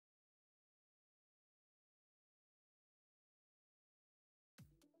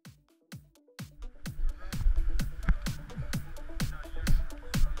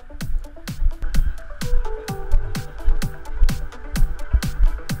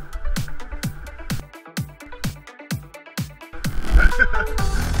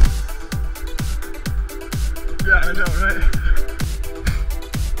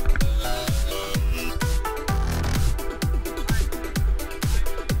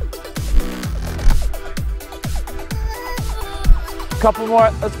Couple more,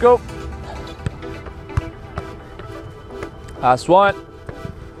 let's go. Last one.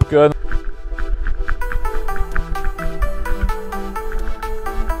 Good.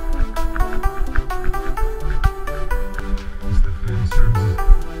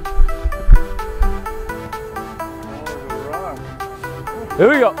 Here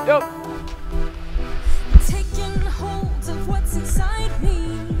we go. Yep. Taking hold of what's inside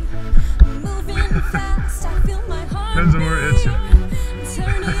me. Moving fast, I feel my heart. Depends on where it hits you.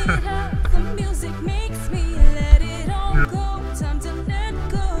 Turn it up, the music makes me let it all go. Time to let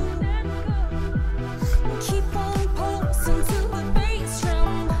go. Keep on pulsing till the bass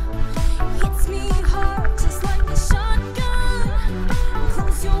drum hits me hard, just like a shotgun.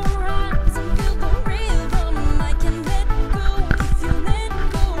 Close your eyes and feel the rhythm. I can let go if you let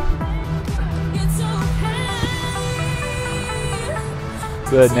go. It's okay.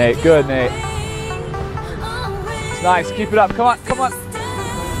 Good, Nate. Good, Nate. It's nice. Keep it up. Come on. Come on.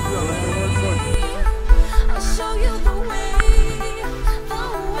 I'll show you the way,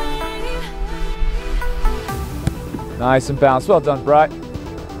 Nice and balanced. Well done, Bright.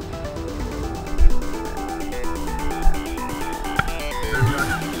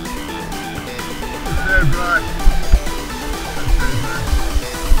 There, Bright.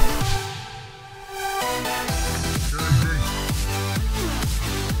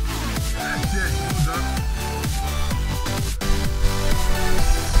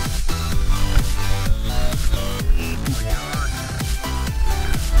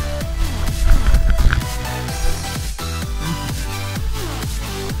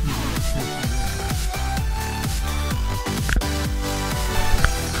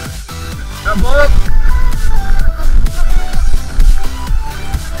 That ball up.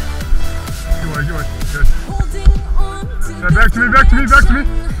 Good one. Good. Now back to me, back to me, back to me.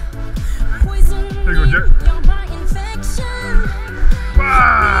 There you go, Jet.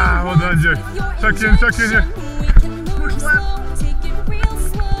 Wow, well done, Jet. Tuck in here. Push left.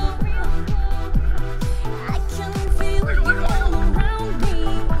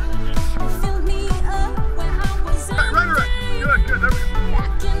 Right. Good. There we go.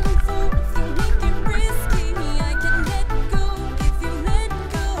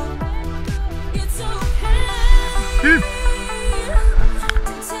 Keep.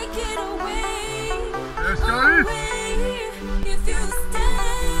 There, Scotty. If you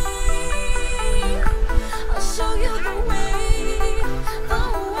stay, I'll show you the way.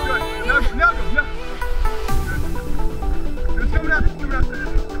 Good. Now go. Good. It's coming out.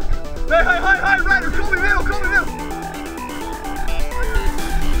 Hey, Ryder, call me middle. Good.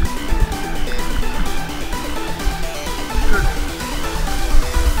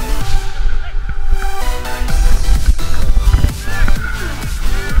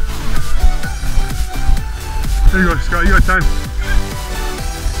 There you go, Scott, you got time.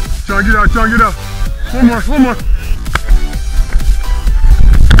 John, get out. One more.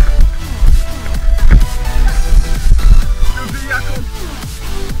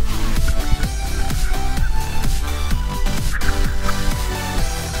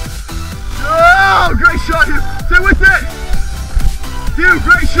 Oh, great shot, Hugh. Stay with it. Hugh,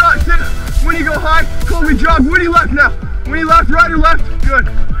 great shot. When you go high, call me jog. When he left now. When he left, right or left? Good.